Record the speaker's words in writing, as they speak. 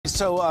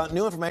So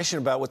new information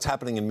about what's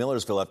happening in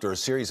Millersville after a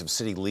series of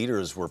city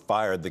leaders were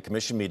fired. The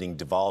commission meeting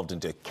devolved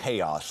into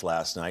chaos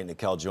last night.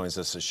 Nikel joins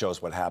us to show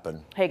us what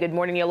happened. Hey, good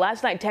morning.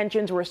 Last night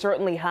tensions were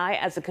certainly high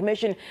as the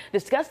commission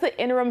discussed the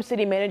interim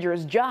city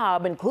manager's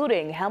job,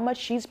 including how much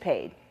she's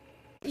paid.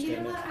 You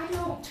know what? I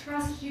don't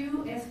trust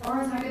you as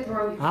far as I could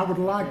throw you. I would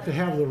like to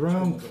have the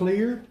room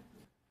cleared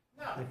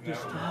at this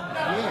time.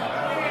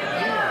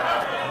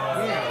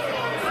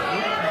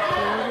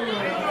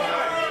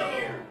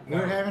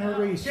 We're having a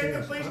recess.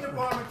 Get the police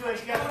department to a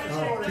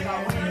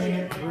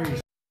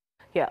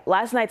Yeah,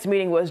 last night's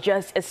meeting was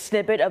just a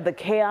snippet of the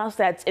chaos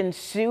that's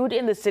ensued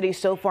in the city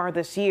so far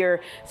this year.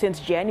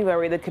 Since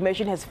January, the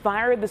commission has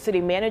fired the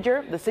city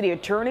manager, the city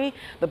attorney,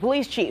 the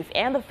police chief,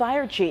 and the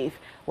fire chief.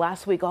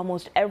 Last week,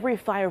 almost every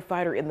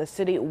firefighter in the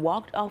city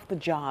walked off the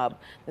job.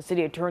 The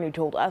city attorney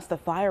told us the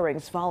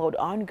firings followed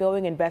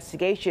ongoing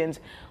investigations.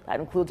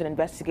 That includes an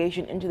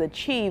investigation into the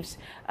chief's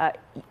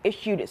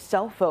issued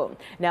cell phone.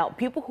 Now,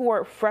 people who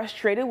are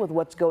frustrated with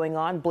what's going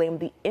on blame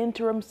the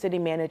interim city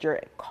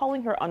manager,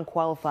 calling her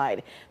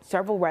unqualified.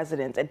 Several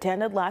residents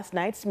attended last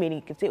night's meeting.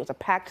 You can see it was a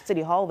packed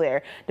city hall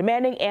there,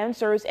 demanding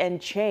answers and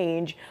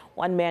change.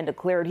 One man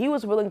declared he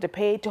was willing to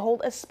pay to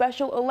hold a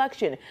special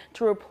election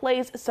to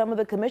replace some of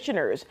the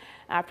commissioners.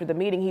 After the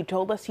meeting, he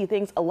told us he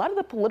thinks a lot of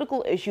the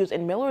political issues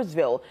in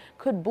Millersville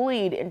could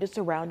bleed into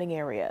surrounding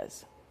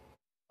areas.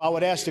 I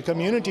would ask the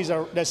communities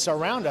that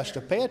surround us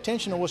to pay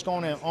attention to what's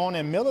going on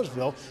in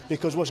Millersville,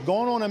 because what's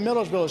going on in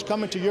Millersville is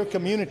coming to your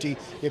community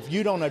if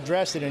you don't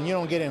address it and you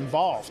don't get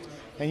involved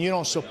and you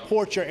don't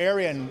support your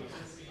area and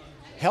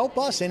help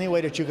us any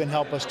way that you can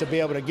help us to be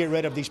able to get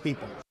rid of these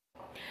people.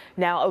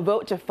 Now, a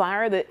vote to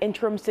fire the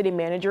interim city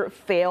manager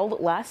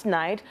failed last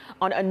night.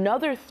 On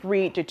another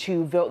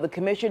 3-2 vote, the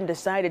commission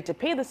decided to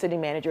pay the city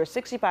manager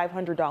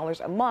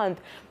 $6,500 a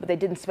month, but they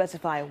didn't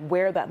specify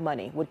where that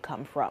money would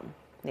come from.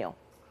 Neil.